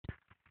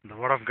The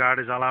word of God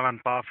is alive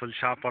and powerful,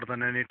 sharper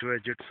than any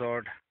two-edged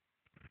sword,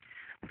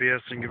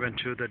 piercing even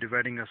to the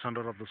dividing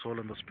asunder of the soul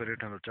and the spirit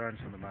and the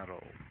joints and the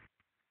marrow.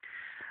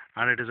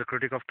 And it is a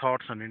critic of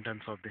thoughts and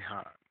intents of the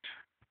heart.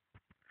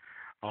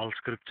 All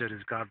scripture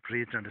is God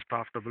breathed and is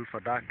profitable for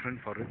doctrine,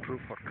 for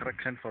reproof, for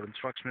correction, for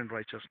instruction in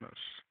righteousness,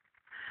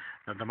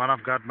 that the man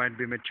of God might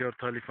be mature,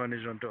 thoroughly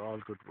furnished unto all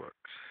good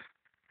works.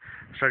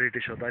 Study to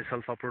show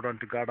thyself approved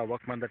unto God, a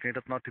workman that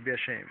needeth not to be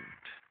ashamed,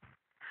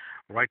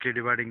 rightly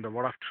dividing the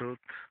word of truth,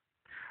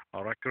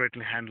 or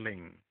accurately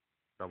handling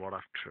the word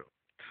of truth.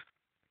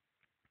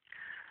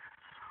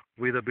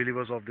 We, the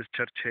believers of this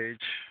church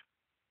age,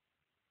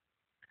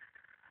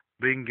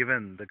 being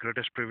given the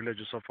greatest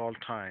privileges of all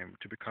time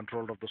to be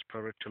controlled of the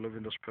Spirit, to live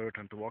in the Spirit,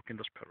 and to walk in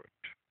the Spirit,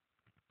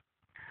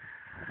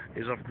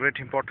 is of great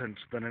importance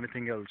than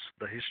anything else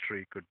the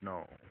history could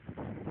know.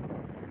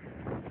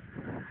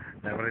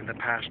 Never in the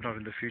past nor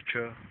in the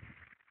future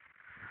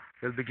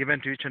will be given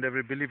to each and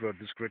every believer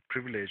this great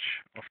privilege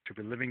of to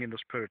be living in the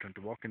Spirit and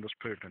to walk in the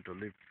Spirit and to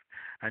live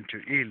and to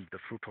yield the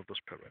fruit of the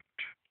Spirit.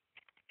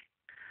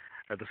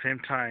 At the same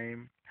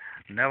time,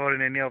 never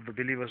in any of the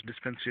believers'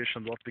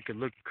 dispensations what we can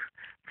look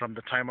from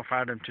the time of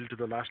Adam till to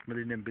the last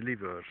millennium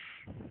believers,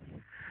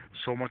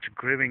 so much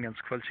grieving and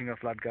squelching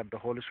of Lord God the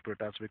Holy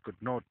Spirit as we could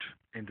note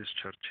in this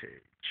church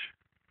age.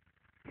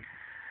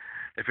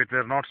 If it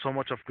were not so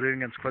much of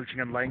grieving and squelching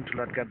and lying to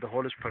Lord God the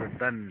Holy Spirit,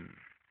 then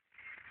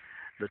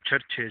the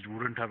church age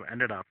wouldn't have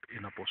ended up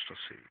in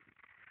apostasy.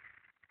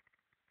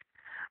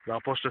 The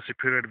apostasy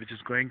period, which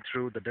is going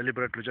through the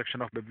deliberate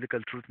rejection of biblical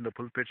truth in the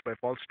pulpits by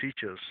false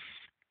teachers,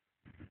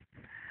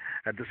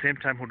 at the same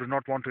time who do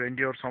not want to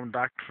endure sound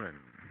doctrine,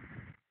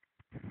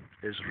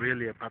 is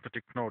really a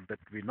pathetic note that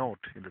we note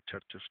in the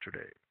churches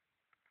today.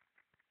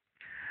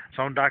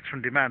 Sound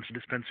doctrine demands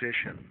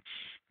dispensations.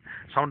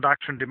 Sound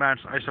doctrine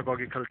demands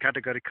isagogical,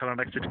 categorical,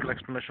 and exegetical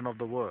explanation of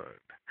the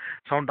word.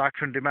 Sound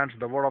doctrine demands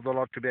the word of the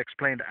Lord to be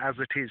explained as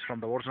it is from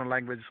the original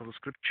languages of the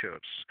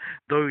scriptures,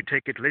 though you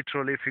take it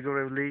literally,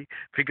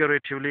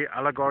 figuratively,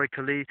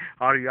 allegorically,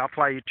 or you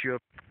apply it to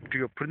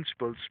your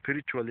principles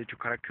spiritually to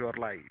correct your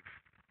life.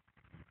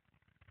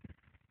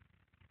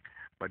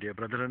 But dear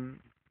brethren,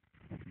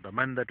 the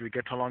men that we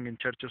get along in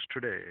churches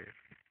today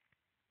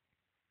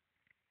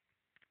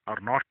are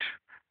not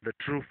the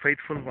true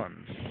faithful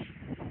ones,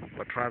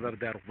 but rather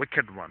they are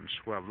wicked ones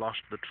who have lost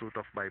the truth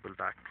of Bible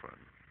doctrine.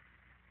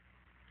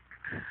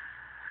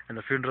 In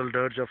the funeral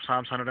dirge of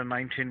Psalms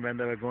 119, when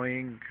they were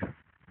going,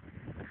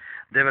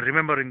 they were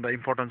remembering the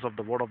importance of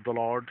the word of the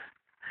Lord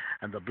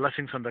and the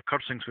blessings and the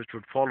cursings which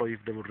would follow if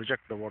they would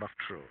reject the word of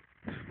truth.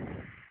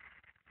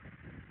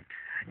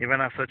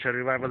 Even as such a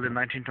revival in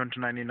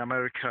 1929 in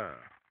America,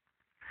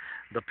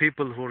 the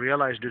people who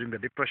realized during the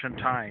Depression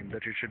time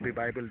that it should be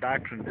Bible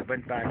doctrine, they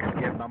went back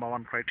and gave number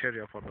one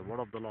criteria for the word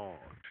of the Lord.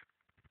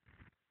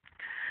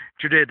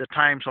 Today, the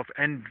times of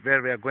end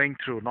where we are going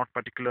through, not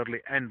particularly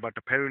end, but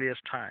perilous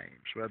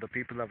times where the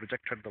people have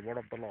rejected the word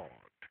of the Lord.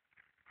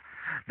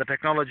 The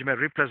technology may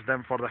replace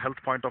them for the health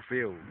point of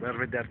view,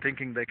 wherewith they are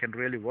thinking they can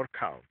really work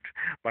out,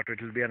 but it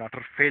will be an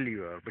utter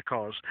failure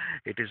because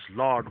it is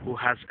Lord who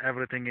has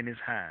everything in his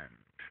hand.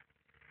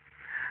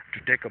 To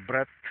take a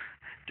breath,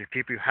 to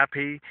keep you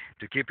happy,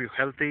 to keep you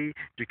healthy,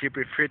 to keep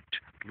you fit,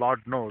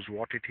 Lord knows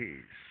what it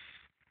is.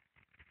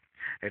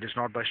 It is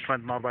not by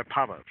strength nor by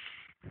power,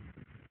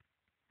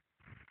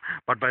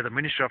 but by the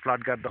ministry of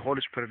Lord God, the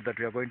Holy Spirit, that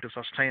we are going to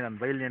sustain and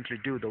valiantly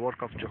do the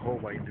work of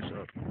Jehovah in this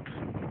earth.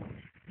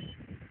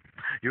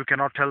 You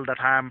cannot tell that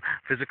I am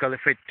physically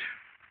fit,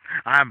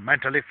 I am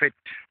mentally fit,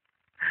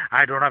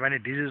 I don't have any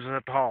diseases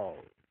at all,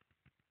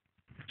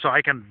 so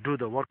I can do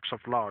the works of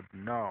Lord.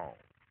 No.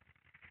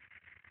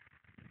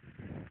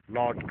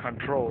 Lord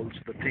controls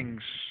the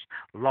things.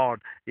 Lord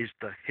is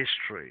the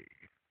history.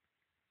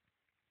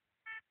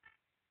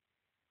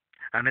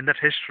 And in that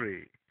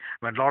history,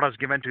 when Lord has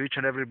given to each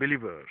and every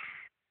believer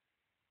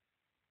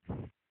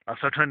a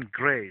certain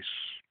grace,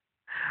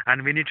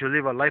 and we need to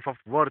live a life of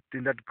worth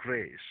in that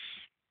grace,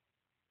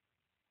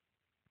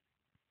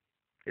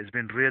 it's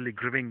been really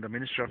grieving the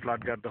ministry of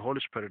Lord God, the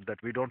Holy Spirit,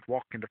 that we don't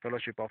walk in the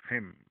fellowship of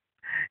Him,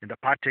 in the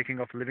partaking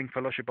of living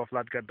fellowship of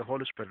Lord God, the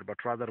Holy Spirit, but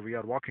rather we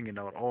are walking in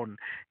our own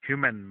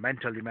human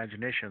mental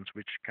imaginations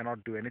which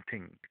cannot do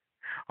anything,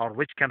 or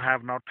which can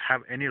not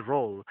have any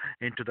role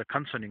into the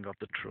concerning of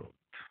the truth.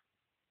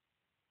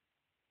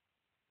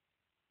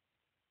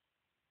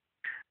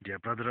 Dear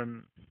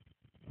brethren,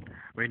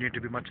 we need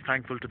to be much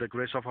thankful to the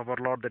grace of our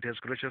Lord that He has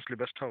graciously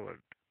bestowed,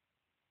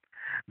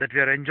 that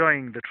we are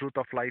enjoying the truth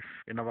of life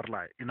in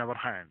our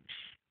hands,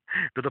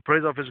 to the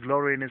praise of His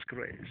glory in His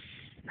grace,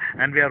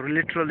 and we are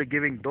literally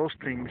giving those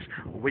things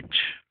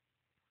which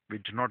we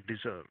do not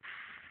deserve.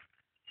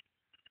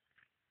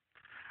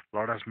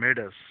 Lord has made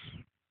us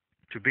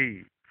to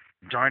be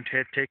joint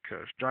heir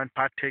takers, joint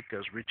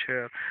partakers, which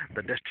share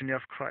the destiny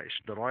of Christ,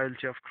 the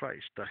royalty of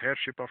Christ, the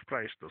heirship of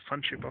Christ, the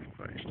sonship of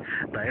Christ,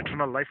 the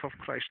eternal life of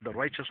Christ, the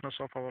righteousness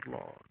of our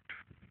Lord.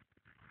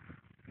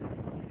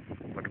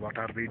 But what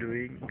are we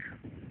doing?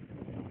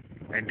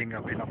 Ending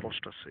up in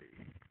apostasy,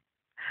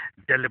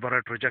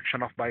 Deliberate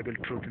rejection of Bible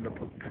truth in the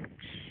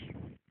pulpits.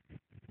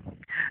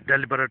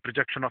 Deliberate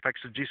rejection of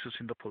exegesis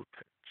in the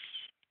pulpits.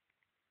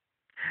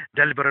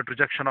 Deliberate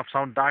rejection of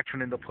sound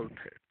doctrine in the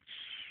pulpits.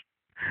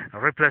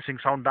 Replacing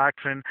sound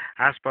doctrine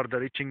as per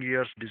the itching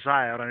ear's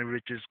desire, and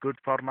which is good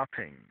for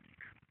nothing.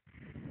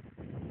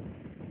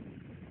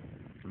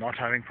 Not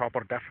having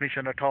proper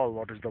definition at all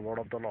what is the word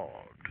of the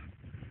Lord.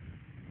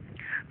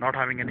 Not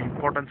having any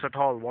importance at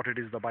all what it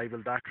is the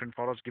Bible doctrine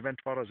for us, given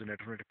for us in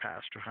eternity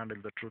past to handle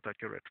the truth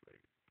accurately.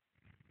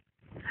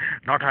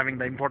 Not having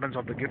the importance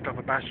of the gift of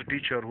a pastor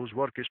teacher whose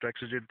work is to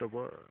exegete the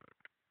word.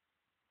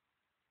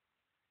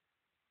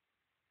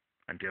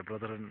 And dear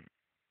brethren,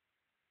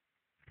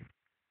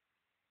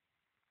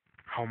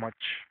 how much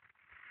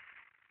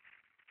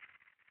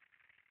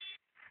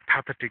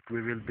pathetic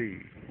we will be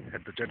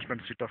at the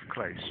judgment seat of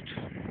Christ.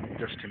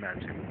 Just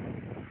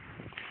imagine.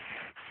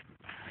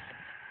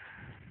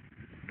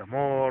 The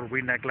more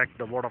we neglect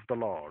the word of the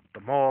Lord,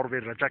 the more we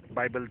reject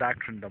Bible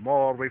doctrine, the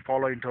more we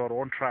follow into our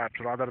own traps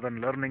rather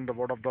than learning the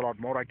word of the Lord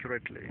more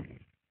accurately,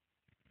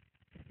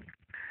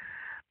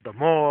 the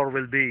more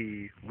will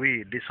be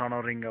we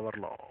dishonoring our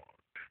Lord.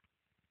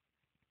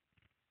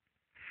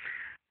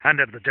 And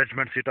at the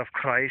judgment seat of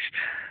Christ,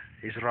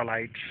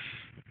 Israelites,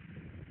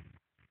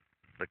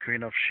 the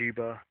Queen of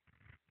Sheba,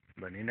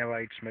 the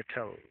Ninevites may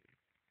tell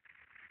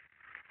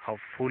how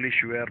foolish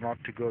we are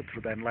not to go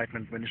through the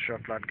enlightenment ministry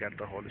of Lord God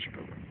the Holy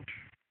Spirit.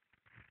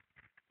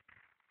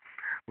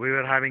 We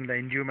were having the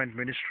endowment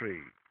ministry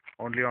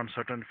only on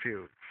certain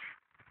few.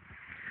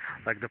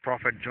 Like the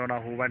prophet Jonah,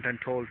 who went and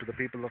told to the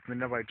people of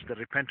Ninevites they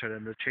repented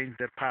and they changed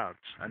their paths,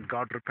 and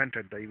God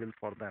repented the evil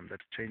for them, that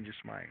changed his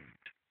mind.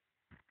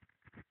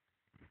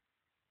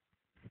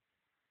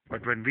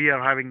 But when we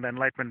are having the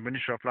enlightenment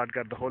ministry of Lord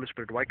God the Holy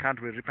Spirit, why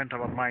can't we repent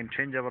our mind,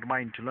 change our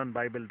mind to learn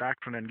Bible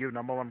doctrine and give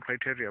number one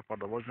criteria for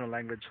the original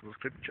language of the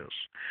scriptures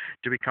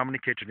to be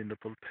communicated in the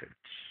pulpits?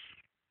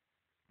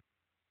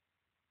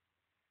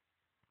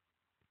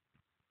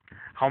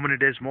 How many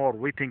days more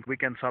we think we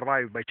can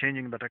survive by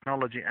changing the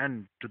technology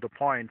and to the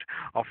point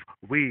of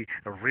we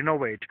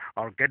renovate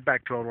or get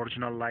back to our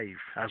original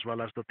life, as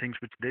well as the things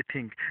which they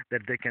think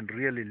that they can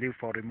really live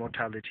for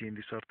immortality in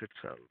this earth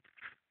itself.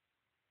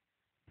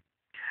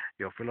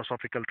 Your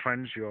philosophical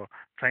trends, your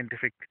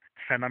scientific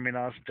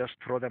phenomena, just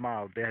throw them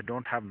out. They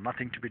don't have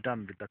nothing to be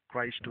done with the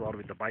Christ or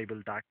with the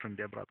Bible doctrine,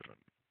 dear brethren.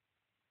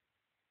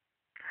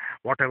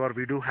 Whatever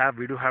we do have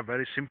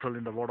very simple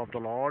in the word of the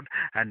Lord,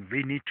 and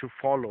we need to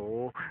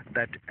follow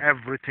that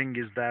everything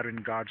is there in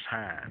God's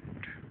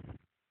hand.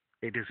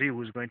 It is He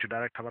who is going to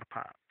direct our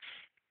paths.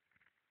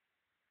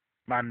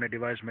 Man may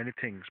devise many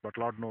things, but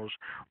Lord knows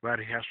where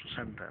He has to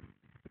send them.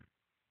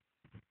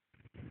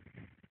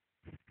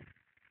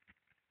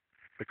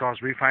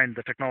 Because we find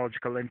the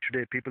technological and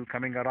today people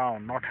coming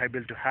around not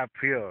able to have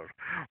fear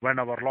when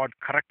our Lord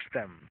corrects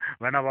them,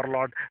 when our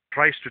Lord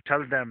tries to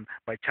tell them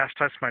by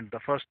chastisement. The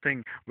first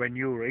thing, when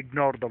you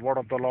ignore the word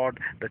of the Lord,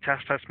 the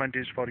chastisement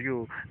is for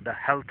you the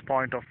health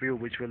point of view,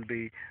 which will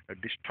be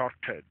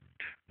distorted.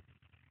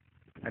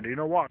 And you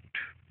know what?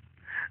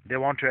 They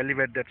want to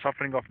elevate that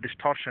suffering of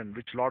distortion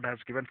which Lord has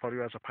given for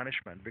you as a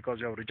punishment, because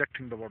you are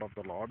rejecting the word of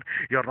the Lord.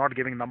 You are not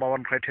giving number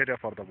one criteria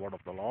for the word of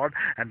the Lord.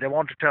 And they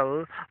want to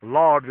tell,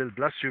 Lord will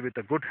bless you with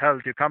a good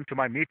health. You come to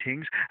my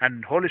meetings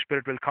and Holy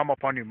Spirit will come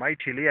upon you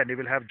mightily and you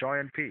will have joy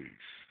and peace.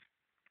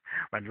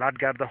 When Lord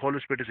God the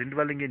Holy Spirit is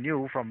indwelling in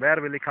you, from where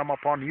will He come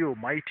upon you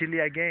mightily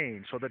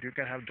again, so that you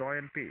can have joy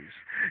and peace?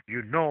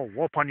 You know,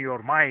 open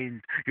your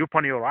mind, you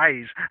open your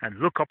eyes, and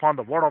look upon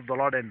the word of the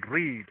Lord and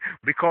read.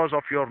 Because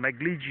of your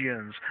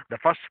negligence, the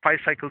first 5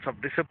 cycles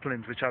of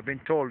disciplines which have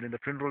been told in the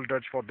funeral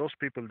dirge for those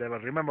people, they were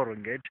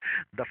remembering it.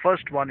 The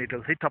first one, it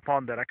will hit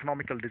upon their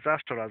economical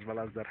disaster as well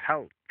as their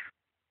health.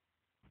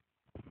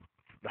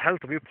 The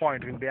health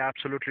viewpoint will be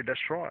absolutely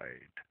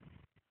destroyed.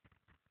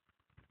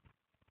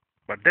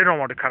 But they don't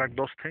want to correct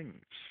those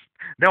things.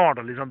 They want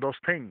to listen to those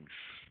things.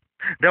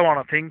 They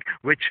want to think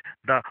which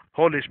the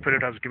Holy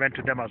Spirit has given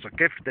to them as a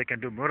gift. They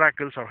can do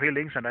miracles or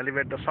healings and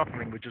elevate the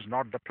suffering, which is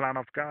not the plan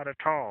of God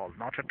at all.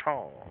 Not at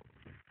all.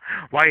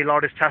 Why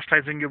Lord is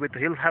chastising you with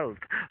ill health?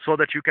 So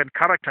that you can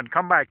correct and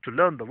come back to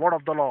learn the word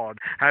of the Lord.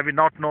 Have you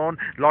not known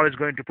Lord is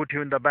going to put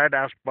you in the bed,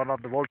 as one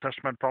of the Old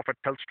Testament prophet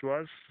tells to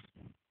us?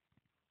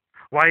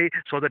 Why?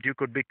 So that you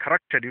could be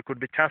corrected, you could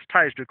be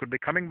chastised, you could be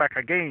coming back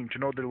again to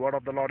know the word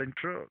of the Lord in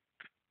truth.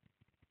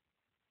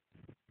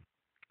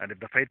 And if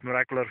the faith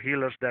miracular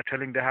healers, they're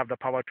telling they have the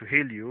power to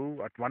heal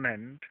you at one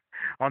end,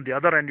 on the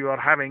other end you are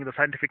having the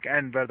scientific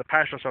end where the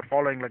pastors are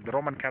following like the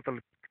Roman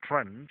Catholic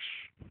trends.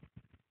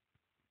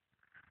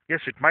 Yes,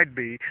 it might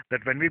be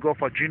that when we go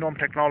for genome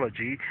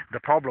technology, the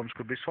problems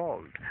could be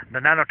solved. The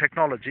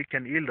nanotechnology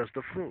can yield us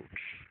the fruits.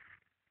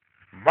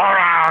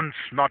 Morons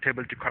not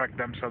able to correct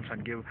themselves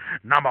and give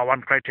number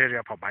one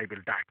criteria for Bible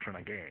doctrine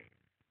again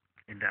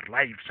in their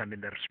lives and in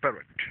their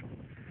spirit.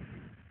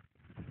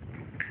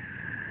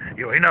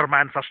 Your inner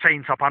man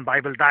sustains upon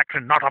Bible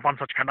doctrine, not upon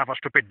such kind of a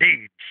stupid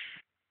deeds.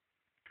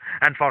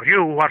 And for you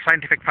who are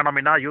scientific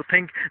phenomena, you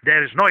think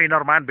there is no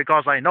inner man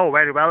because I know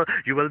very well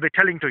you will be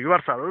telling to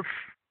yourself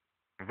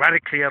very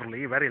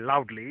clearly, very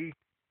loudly,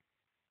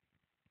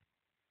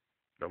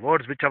 the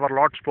words which our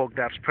Lord spoke,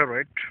 they are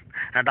spirit,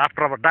 and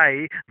after our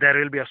die, there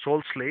will be a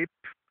soul sleep.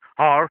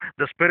 Or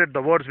the spirit,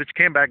 the words which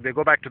came back, they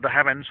go back to the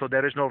heaven, so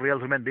there is no real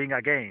human being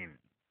again.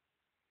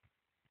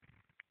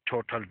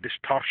 Total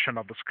distortion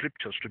of the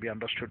scriptures to be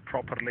understood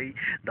properly,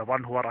 the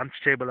one who are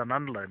unstable and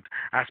unlearned,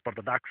 as per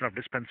the doctrine of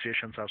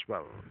dispensations as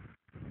well.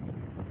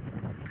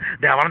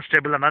 They are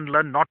unstable and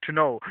unlearned not to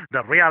know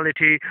the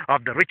reality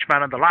of the rich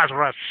man and the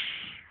Lazarus.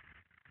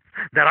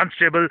 They are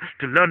unstable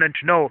to learn and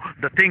to know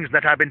the things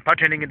that have been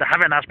pertaining in the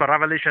heaven as per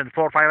Revelation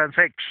 4, 5, and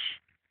 6.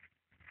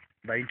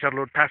 The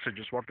interlude passage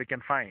is what we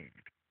can find.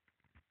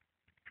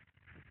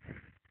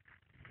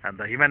 And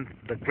even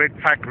the great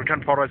fact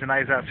written for us in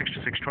Isaiah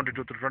 66,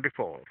 22 to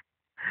 24.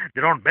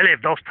 They don't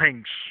believe those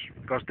things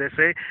because they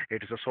say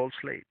it is a soul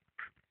sleep.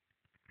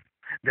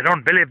 They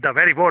don't believe the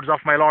very words of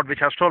my Lord which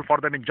has told for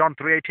them in John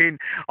 3:18,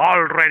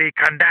 already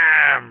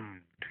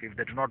condemned, if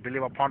they do not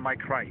believe upon my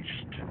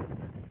Christ.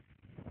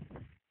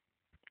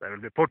 They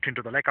will be put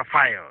into the lake of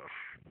fire.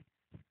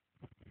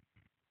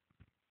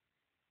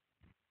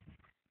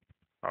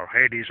 Or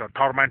Hades or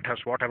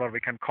tormentors, whatever we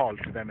can call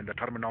to them in the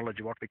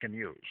terminology what we can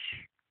use.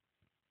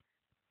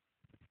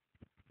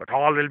 But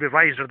all will be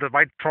raised at the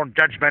white throne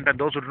judgment, and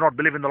those who do not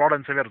believe in the Lord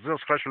and Savior Jesus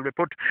Christ will be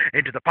put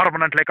into the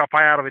permanent lake of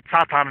fire with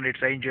Satan and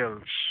its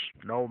angels.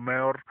 No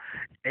more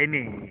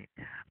any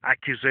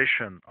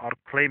accusation or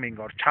claiming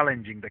or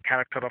challenging the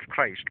character of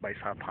Christ by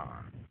Satan.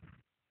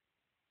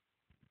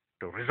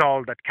 To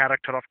resolve that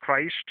character of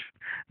Christ,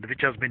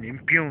 which has been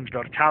impugned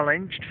or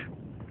challenged,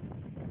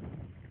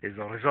 is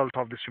the result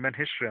of this human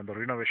history and the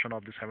renovation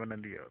of this heaven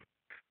and the earth.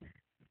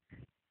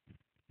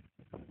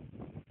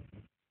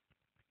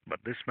 But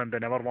this men, they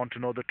never want to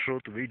know the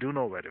truth. We do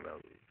know very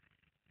well.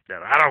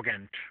 They're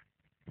arrogant.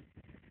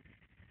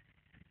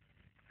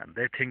 And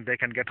they think they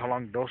can get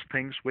along those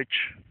things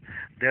which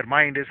their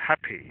mind is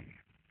happy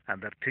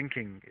and their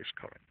thinking is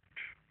correct.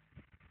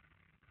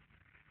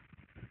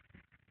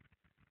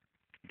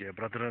 Dear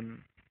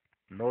brethren,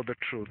 know the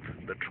truth.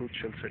 The truth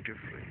shall set you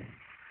free.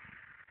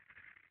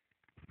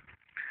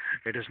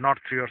 It is not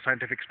through your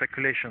scientific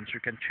speculations you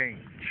can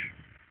change.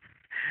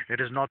 It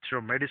is not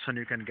through medicine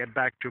you can get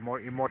back to more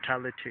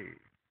immortality.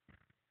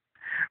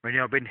 When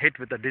you have been hit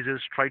with a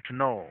disease, try to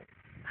know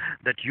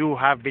that you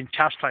have been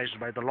chastised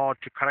by the Lord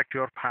to correct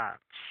your paths.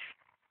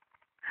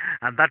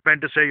 And that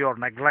meant to say you are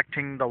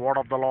neglecting the word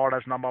of the Lord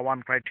as number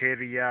one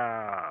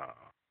criteria.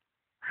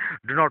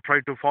 Do not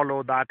try to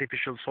follow the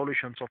artificial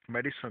solutions of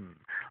medicine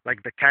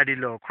like the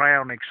Cadilo,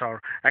 cryonics,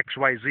 or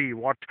XYZ,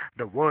 what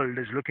the world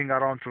is looking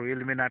around through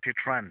Illuminati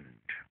trend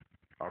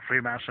or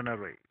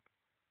Freemasonry.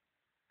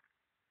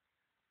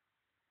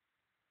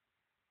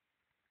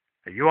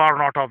 You are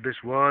not of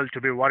this world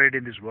to be worried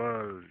in this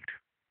world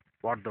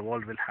what the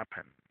world will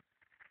happen.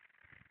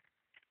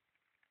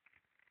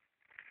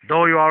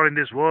 Though you are in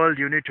this world,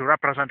 you need to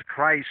represent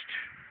Christ.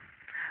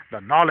 The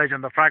knowledge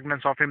and the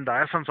fragrance of Him, the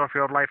essence of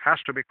your life has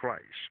to be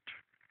Christ.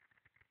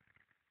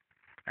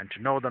 And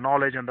to know the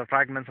knowledge and the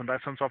fragrance and the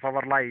essence of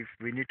our life,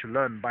 we need to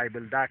learn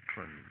Bible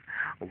doctrine,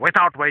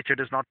 without which it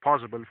is not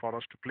possible for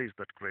us to please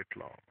that great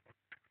Lord.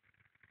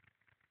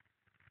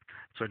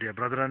 So, dear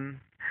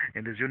brethren,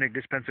 in this unique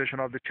dispensation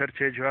of the church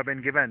age, you have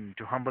been given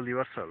to humble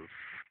yourself.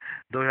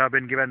 Though you have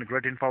been given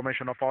great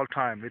information of all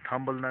time, with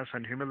humbleness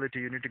and humility,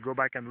 you need to go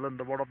back and learn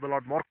the word of the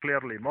Lord more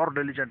clearly, more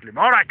diligently,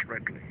 more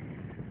accurately,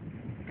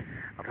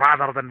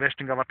 rather than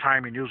wasting our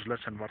time in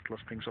useless and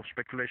worthless things of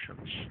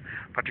speculations,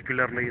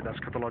 particularly the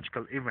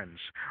eschatological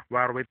events,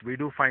 wherewith we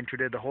do find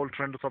today the whole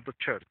trend of the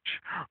church,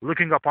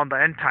 looking upon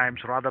the end times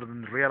rather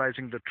than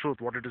realizing the truth,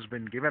 what it has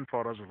been given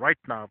for us right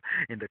now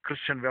in the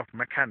Christian way of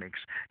mechanics,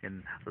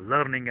 in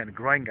learning and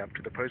growing up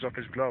to the praise of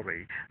His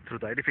glory, through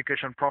the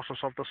edification process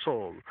of the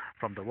soul,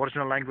 from the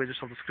original languages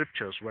of the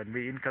scriptures when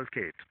we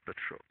inculcate the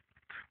truth.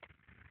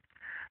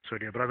 So,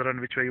 dear brethren,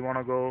 which way you want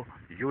to go,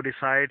 you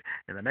decide.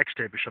 In the next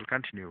step, we shall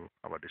continue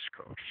our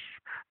discourse.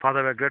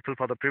 Father, we are grateful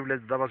for the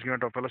privilege that was given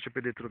to fellowship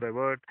with Thee through Thy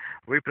word.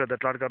 We pray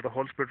that, Lord God, the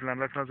Holy Spirit will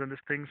enlighten us in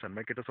these things and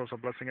make it a source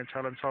of blessing and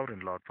challenge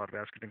sovereign, Lord. For we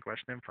ask it in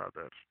Christ's name,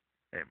 Father.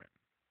 Amen.